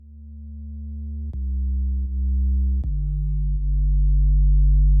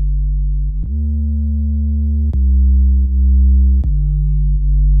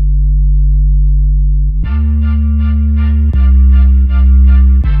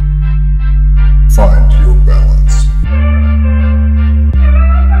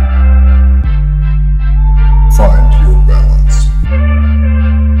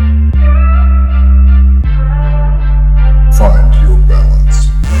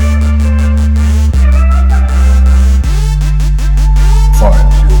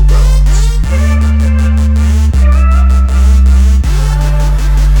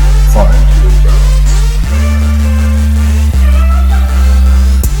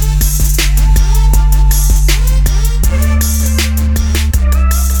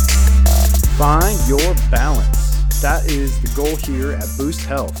balance. That is the goal here at Boost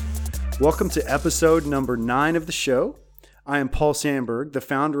Health. Welcome to episode number 9 of the show. I am Paul Sandberg, the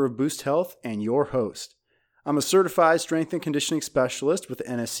founder of Boost Health and your host. I'm a certified strength and conditioning specialist with the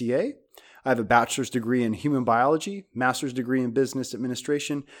NSCA. I have a bachelor's degree in human biology, master's degree in business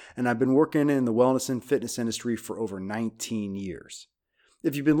administration, and I've been working in the wellness and fitness industry for over 19 years.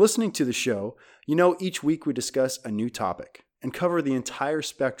 If you've been listening to the show, you know each week we discuss a new topic and cover the entire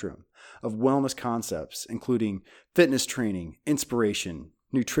spectrum of wellness concepts, including fitness training, inspiration,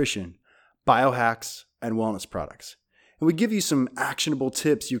 nutrition, biohacks, and wellness products. And we give you some actionable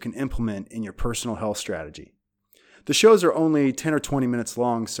tips you can implement in your personal health strategy. The shows are only 10 or 20 minutes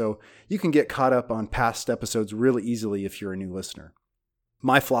long, so you can get caught up on past episodes really easily if you're a new listener.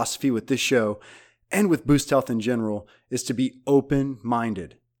 My philosophy with this show and with Boost Health in general is to be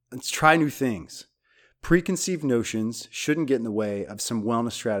open-minded. Let's try new things. Preconceived notions shouldn't get in the way of some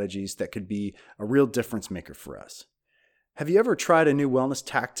wellness strategies that could be a real difference maker for us. Have you ever tried a new wellness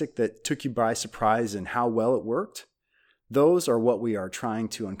tactic that took you by surprise and how well it worked? Those are what we are trying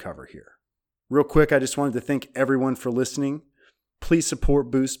to uncover here. Real quick, I just wanted to thank everyone for listening. Please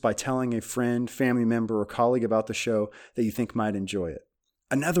support Boost by telling a friend, family member, or colleague about the show that you think might enjoy it.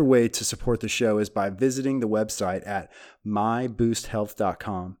 Another way to support the show is by visiting the website at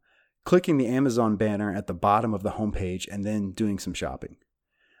myboosthealth.com, clicking the Amazon banner at the bottom of the homepage, and then doing some shopping.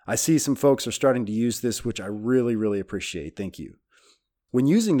 I see some folks are starting to use this, which I really appreciate. Thank you. When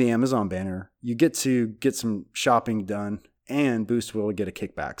using the Amazon banner, you get to get some shopping done, and Boost will get a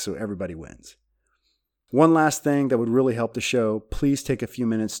kickback, so everybody wins. One last thing that would really help the show, please take a few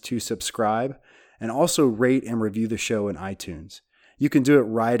minutes to subscribe and also rate and review the show in iTunes. You can do it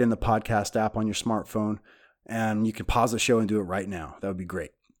right in the podcast app on your smartphone, and you can pause the show and do it right now. That would be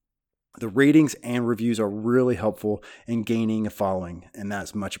great. The ratings and reviews are really helpful in gaining a following, and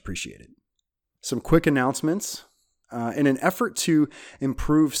that's much appreciated. Some quick announcements. In an effort to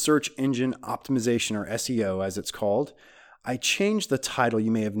improve search engine optimization, or SEO as it's called, I changed the title,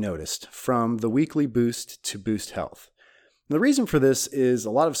 you may have noticed, from The Weekly Boost to Boost Health. And the reason for this is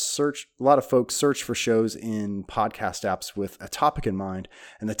a lot of folks search for shows in podcast apps with a topic in mind,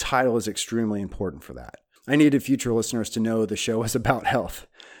 and the title is extremely important for that. I needed future listeners to know the show is about health.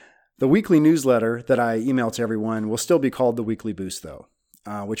 The weekly newsletter that I email to everyone will still be called The Weekly Boost, though,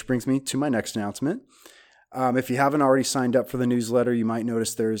 which brings me to my next announcement. If you haven't already signed up for the newsletter, you might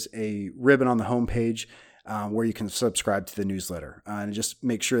notice there's a ribbon on the homepage where you can subscribe to the newsletter. And just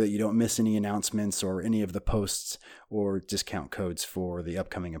make sure that you don't miss any announcements or any of the posts or discount codes for the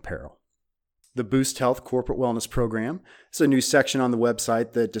upcoming apparel. The Boost Health Corporate Wellness Program is a new section on the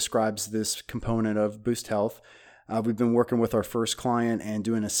website that describes this component of Boost Health. We've been working with our first client and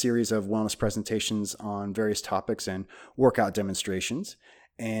doing a series of wellness presentations on various topics and workout demonstrations.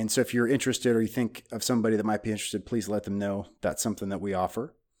 And so if you're interested or you think of somebody that might be interested, please let them know that's something that we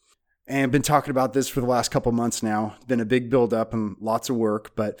offer. And I've been talking about this for the last couple months now. It's been a big build up and lots of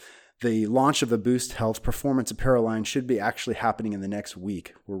work, but the launch of the Boost Health Performance Apparel line should be actually happening in the next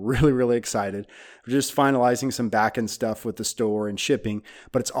week. We're really excited. We're just finalizing some back-end stuff with the store and shipping,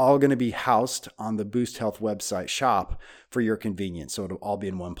 but it's all going to be housed on the Boost Health website shop for your convenience. So it'll all be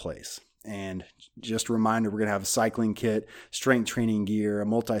in one place. And just a reminder, we're going to have a cycling kit, strength training gear, a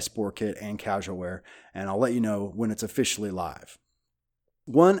multi-sport kit, and casual wear. And I'll let you know when it's officially live.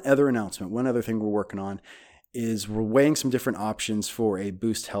 One other thing we're working on is we're weighing some different options for a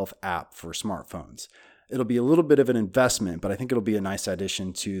Boost Health app for smartphones. It'll be a little bit of an investment, but I think it'll be a nice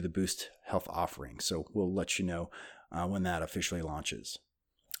addition to the Boost Health offering. So we'll let you know when that officially launches.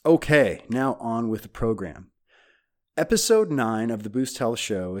 Okay, now on with the program. Episode 9 of the Boost Health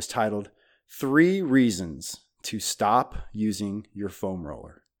Show is titled 3 Reasons to Stop Using Your Foam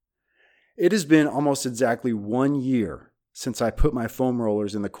Roller. It has been almost exactly 1 year since I put my foam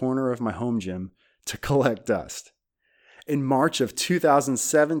rollers in the corner of my home gym to collect dust. In March of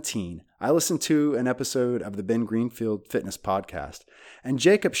 2017, I listened to an episode of the Greenfield Fitness podcast, and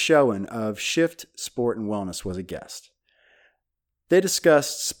Jacob Schoen of Shift Sport and Wellness was a guest. They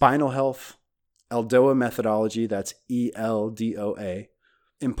discussed spinal health, ELDOA methodology, that's ELDOA,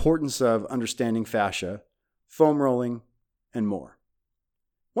 importance of understanding fascia, foam rolling, and more.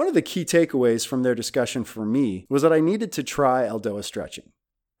 One of the key takeaways from their discussion for me was that I needed to try ELDOA stretching.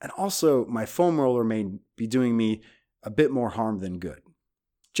 And also, my foam roller may be doing me a bit more harm than good.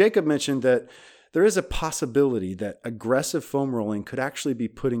 Jacob mentioned that there is a possibility that aggressive foam rolling could actually be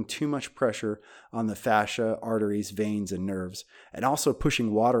putting too much pressure on the fascia, arteries, veins, and nerves, and also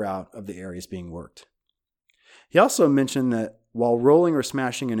pushing water out of the areas being worked. He also mentioned that while rolling or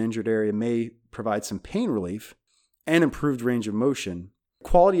smashing an injured area may provide some pain relief and improved range of motion,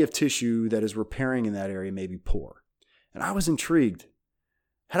 Quality of tissue that is repairing in that area may be poor. And I was intrigued.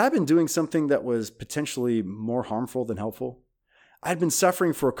 Had I been doing something that was potentially more harmful than helpful? I had been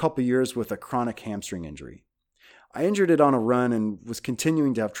suffering for a couple years with a chronic hamstring injury. I injured it on a run and was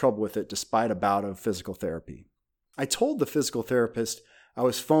continuing to have trouble with it despite a bout of physical therapy. I told the physical therapist I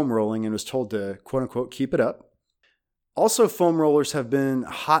was foam rolling and was told to quote unquote keep it up. Also, foam rollers have been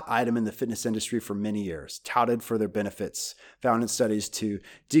a hot item in the fitness industry for many years, touted for their benefits, found in studies to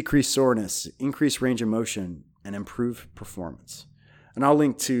decrease soreness, increase range of motion, and improve performance. And I'll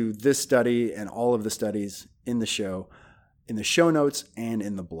link to this study and all of the studies in the show notes and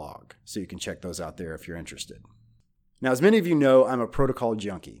in the blog, so you can check those out there if you're interested. Now, as many of you know, I'm a protocol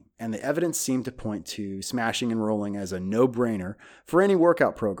junkie, and the evidence seemed to point to smashing and rolling as a no-brainer for any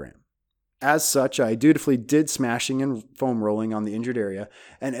workout program. As such, I dutifully did smashing and foam rolling on the injured area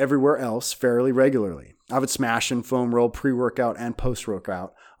and everywhere else fairly regularly. I would smash and foam roll pre-workout and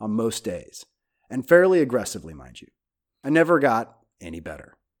post-workout on most days, and fairly aggressively, mind you. I never got any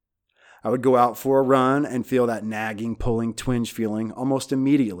better. I would go out for a run and feel that nagging, pulling, twinge feeling almost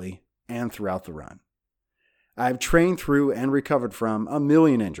immediately and throughout the run. I've trained through and recovered from a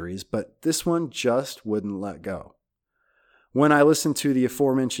million injuries, but this one just wouldn't let go. When I listened to the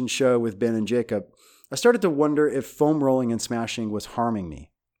aforementioned show with Ben and Jacob, I started to wonder if foam rolling and smashing was harming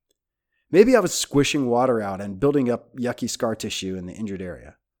me. Maybe I was squishing water out and building up yucky scar tissue in the injured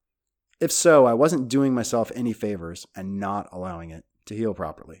area. If so, I wasn't doing myself any favors and not allowing it to heal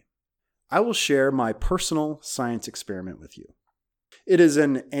properly. I will share my personal science experiment with you. It is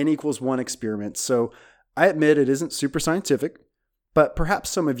an N=1 experiment, so I admit it isn't super scientific, but perhaps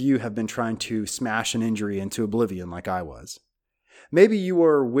some of you have been trying to smash an injury into oblivion like I was. Maybe you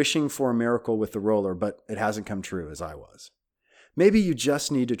were wishing for a miracle with the roller, but it hasn't come true as I was. Maybe you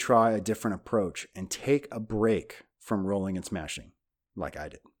just need to try a different approach and take a break from rolling and smashing, like I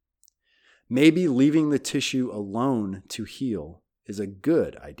did. Maybe leaving the tissue alone to heal is a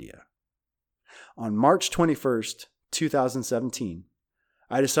good idea. On March 21st, 2017,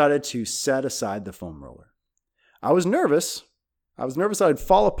 I decided to set aside the foam roller. I was nervous I'd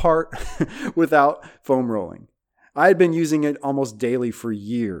fall apart without foam rolling. I had been using it almost daily for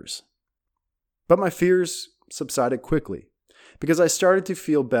years. But my fears subsided quickly because I started to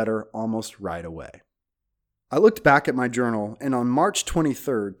feel better almost right away. I looked back at my journal, and on March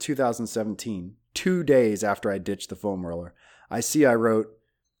 23rd, 2017, 2 days after I ditched the foam roller, I wrote,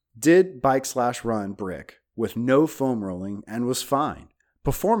 "Did bike/run brick with no foam rolling and was fine.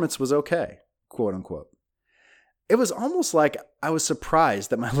 Performance was okay," quote unquote. It was almost like I was surprised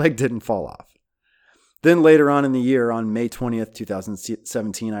that my leg didn't fall off. Then later on in the year, on May 20th,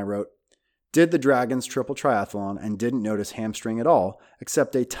 2017, I wrote, "Did the Dragons triple triathlon and didn't notice hamstring at all,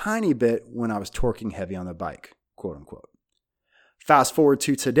 except a tiny bit when I was torquing heavy on the bike," quote unquote. Fast forward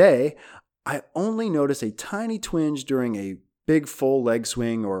to today, I only notice a tiny twinge during a big full leg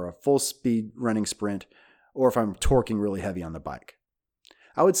swing or a full speed running sprint, or if I'm torquing really heavy on the bike.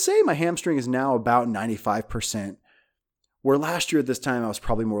 I would say my hamstring is now about 95%, where last year at this time I was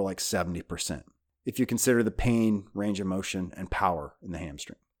probably more like 70%, if you consider the pain, range of motion, and power in the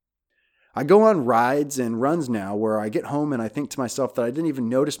hamstring. I go on rides and runs now where I get home and I think to myself that I didn't even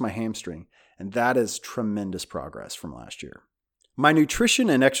notice my hamstring, and that is tremendous progress from last year. My nutrition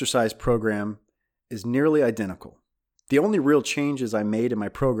and exercise program is nearly identical. The only real changes I made in my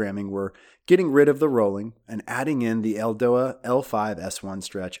programming were getting rid of the rolling and adding in the Eldoa L5S1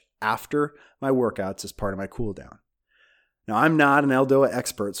 stretch after my workouts as part of my cool down. Now, I'm not an Eldoa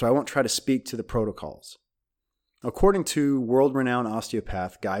expert, so I won't try to speak to the protocols. According to world-renowned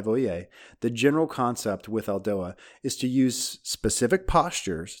osteopath Guy Voyer, the general concept with Eldoa is to use specific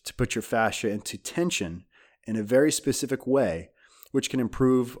postures to put your fascia into tension in a very specific way, which can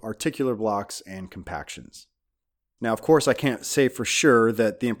improve articular blocks and compactions. Now, of course, I can't say for sure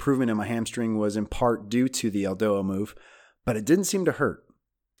that the improvement in my hamstring was in part due to the Eldoa move, but it didn't seem to hurt.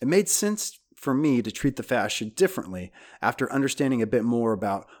 It made sense for me to treat the fascia differently after understanding a bit more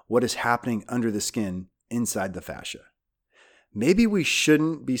about what is happening under the skin inside the fascia. Maybe we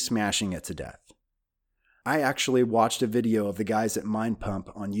shouldn't be smashing it to death. I actually watched a video of the guys at Mind Pump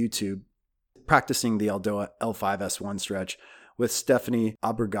on YouTube practicing the Eldoa L5S1 stretch with Stephanie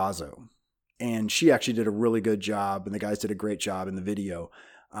Abrigazzo. And she actually did a really good job, and the guys did a great job in the video.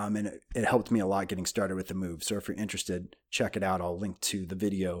 And it helped me a lot getting started with the move. So if you're interested, check it out. I'll link to the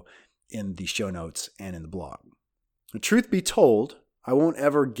video in the show notes and in the blog. The truth be told, I won't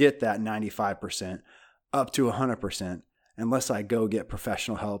ever get that 95% up to 100% unless I go get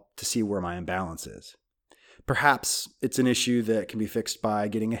professional help to see where my imbalance is. Perhaps it's an issue that can be fixed by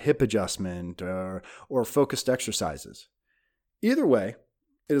getting a hip adjustment or focused exercises. Either way,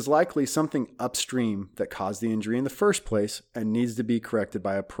 It is likely something upstream that caused the injury in the first place and needs to be corrected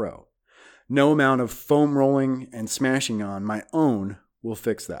by a pro. No amount of foam rolling and smashing on my own will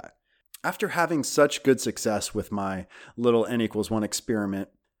fix that. After having such good success with my little N=1 experiment,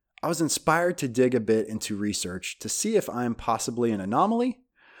 I was inspired to dig a bit into research to see if I'm possibly an anomaly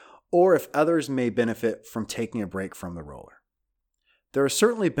or if others may benefit from taking a break from the roller. There are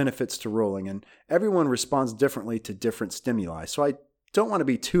certainly benefits to rolling, and everyone responds differently to different stimuli, so I don't want to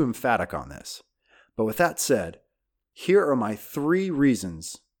be too emphatic on this. But with that said, here are my 3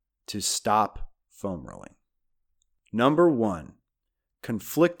 reasons to stop foam rolling. Number 1,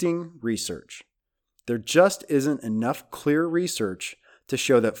 conflicting research. There just isn't enough clear research to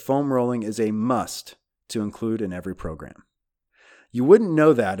show that foam rolling is a must to include in every program. You wouldn't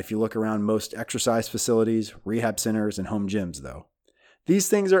know that if you look around most exercise facilities, rehab centers, and home gyms, though. These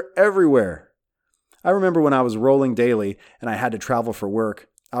things are everywhere. I remember when I was rolling daily and I had to travel for work,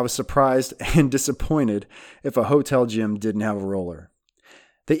 I was surprised and disappointed if a hotel gym didn't have a roller.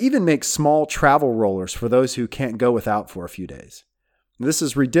 They even make small travel rollers for those who can't go without for a few days. This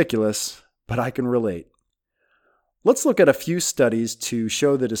is ridiculous, but I can relate. Let's look at a few studies to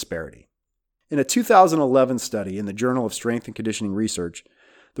show the disparity. In a 2011 study in the Journal of Strength and Conditioning Research,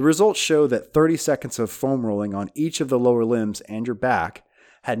 the results show that 30 seconds of foam rolling on each of the lower limbs and your back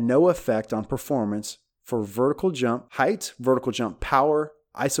had no effect on performance for vertical jump height, vertical jump power,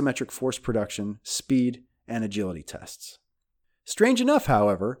 isometric force production, speed, and agility tests. Strange enough,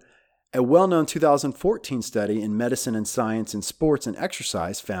 however, a well-known 2014 study in Medicine and Science in Sports and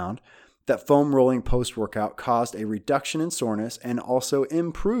Exercise found that foam rolling post-workout caused a reduction in soreness and also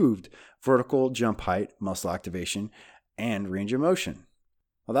improved vertical jump height, muscle activation, and range of motion.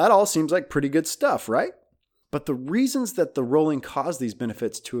 Well, that all seems like pretty good stuff, right? But the reasons that the rolling caused these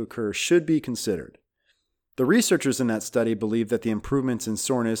benefits to occur should be considered. The researchers in that study believe that the improvements in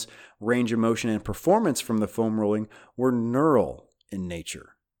soreness, range of motion, and performance from the foam rolling were neural in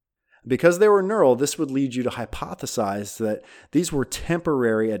nature. Because they were neural, this would lead you to hypothesize that these were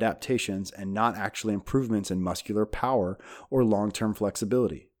temporary adaptations and not actually improvements in muscular power or long-term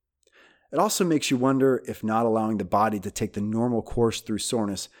flexibility. It also makes you wonder if not allowing the body to take the normal course through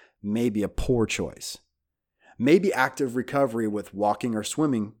soreness may be a poor choice. Maybe active recovery with walking or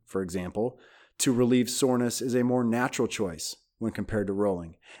swimming, for example, to relieve soreness is a more natural choice when compared to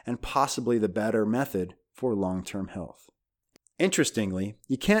rolling, and possibly the better method for long-term health. Interestingly,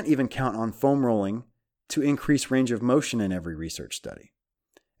 you can't even count on foam rolling to increase range of motion in every research study.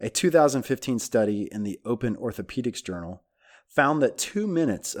 A 2015 study in the Open Orthopedics Journal found that 2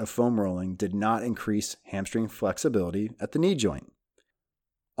 minutes of foam rolling did not increase hamstring flexibility at the knee joint.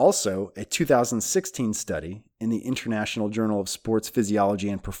 Also, a 2016 study in the International Journal of Sports Physiology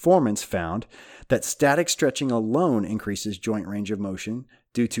and Performance found that static stretching alone increases joint range of motion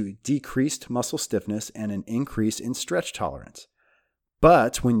due to decreased muscle stiffness and an increase in stretch tolerance.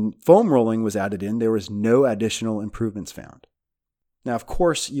 But when foam rolling was added in, there was no additional improvements found. Now, of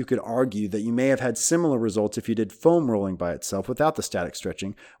course, you could argue that you may have had similar results if you did foam rolling by itself without the static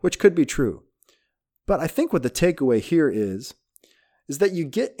stretching, which could be true. But I think what the takeaway here is that you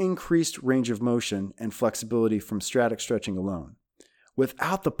get increased range of motion and flexibility from static stretching alone,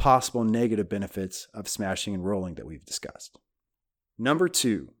 without the possible negative benefits of smashing and rolling that we've discussed. Number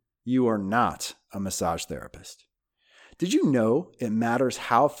 2, you are not a massage therapist. Did you know it matters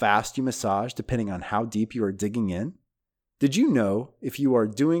how fast you massage depending on how deep you are digging in? Did you know if you are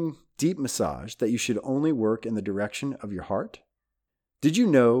doing deep massage that you should only work in the direction of your heart? Did you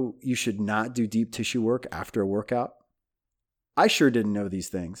know you should not do deep tissue work after a workout? I sure didn't know these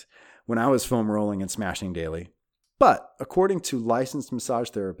things when I was foam rolling and smashing daily. But according to licensed massage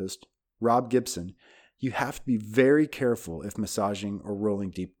therapist Rob Gibson, you have to be very careful if massaging or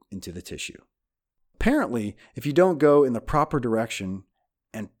rolling deep into the tissue. Apparently, if you don't go in the proper direction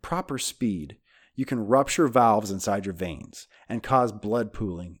and proper speed, you can rupture valves inside your veins and cause blood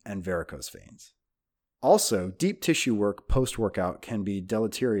pooling and varicose veins. Also, deep tissue work post-workout can be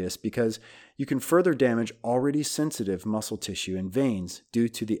deleterious because you can further damage already sensitive muscle tissue and veins due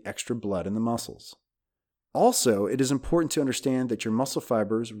to the extra blood in the muscles. Also, it is important to understand that your muscle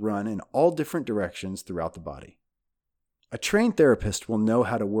fibers run in all different directions throughout the body. A trained therapist will know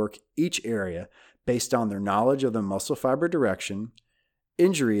how to work each area based on their knowledge of the muscle fiber direction,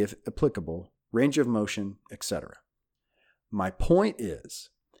 injury if applicable, range of motion, etc. My point is,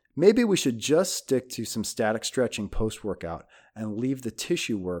 maybe we should just stick to some static stretching post-workout and leave the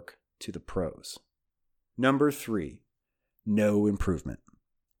tissue work to the pros. Number 3, no improvement.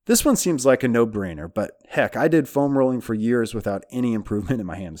 This one seems like a no-brainer, but heck, I did foam rolling for years without any improvement in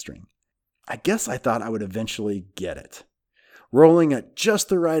my hamstring. I guess I thought I would eventually get it. rolling at just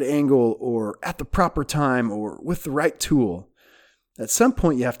the right angle or at the proper time or with the right tool. At some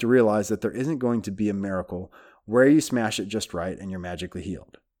point, you have to realize that there isn't going to be a miracle where you smash it just right and you're magically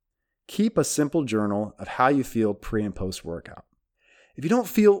healed. Keep a simple journal of how you feel pre and post workout. If you don't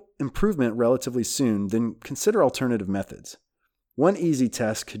feel improvement relatively soon, then consider alternative methods. One easy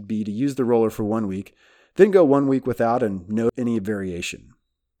test could be to use the roller for 1 week, then go 1 week without and note any variation.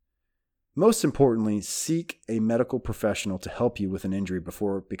 Most importantly, seek a medical professional to help you with an injury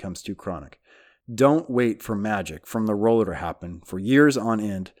before it becomes too chronic. Don't wait for magic from the roller to happen for years on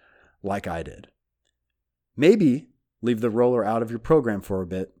end like I did. Maybe leave the roller out of your program for a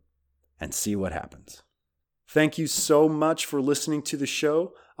bit and see what happens. Thank you so much for listening to the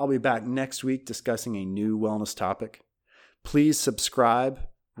show. I'll be back next week discussing a new wellness topic. Please subscribe,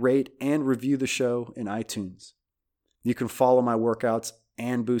 rate, and review the show in iTunes. You can follow my workouts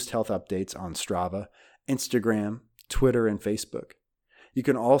and Boost Health updates on Strava, Instagram, Twitter, and Facebook. You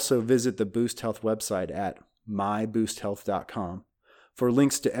can also visit the Boost Health website at myboosthealth.com for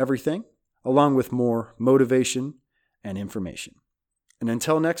links to everything, along with more motivation and information. And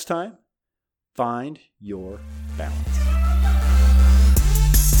until next time, find your balance.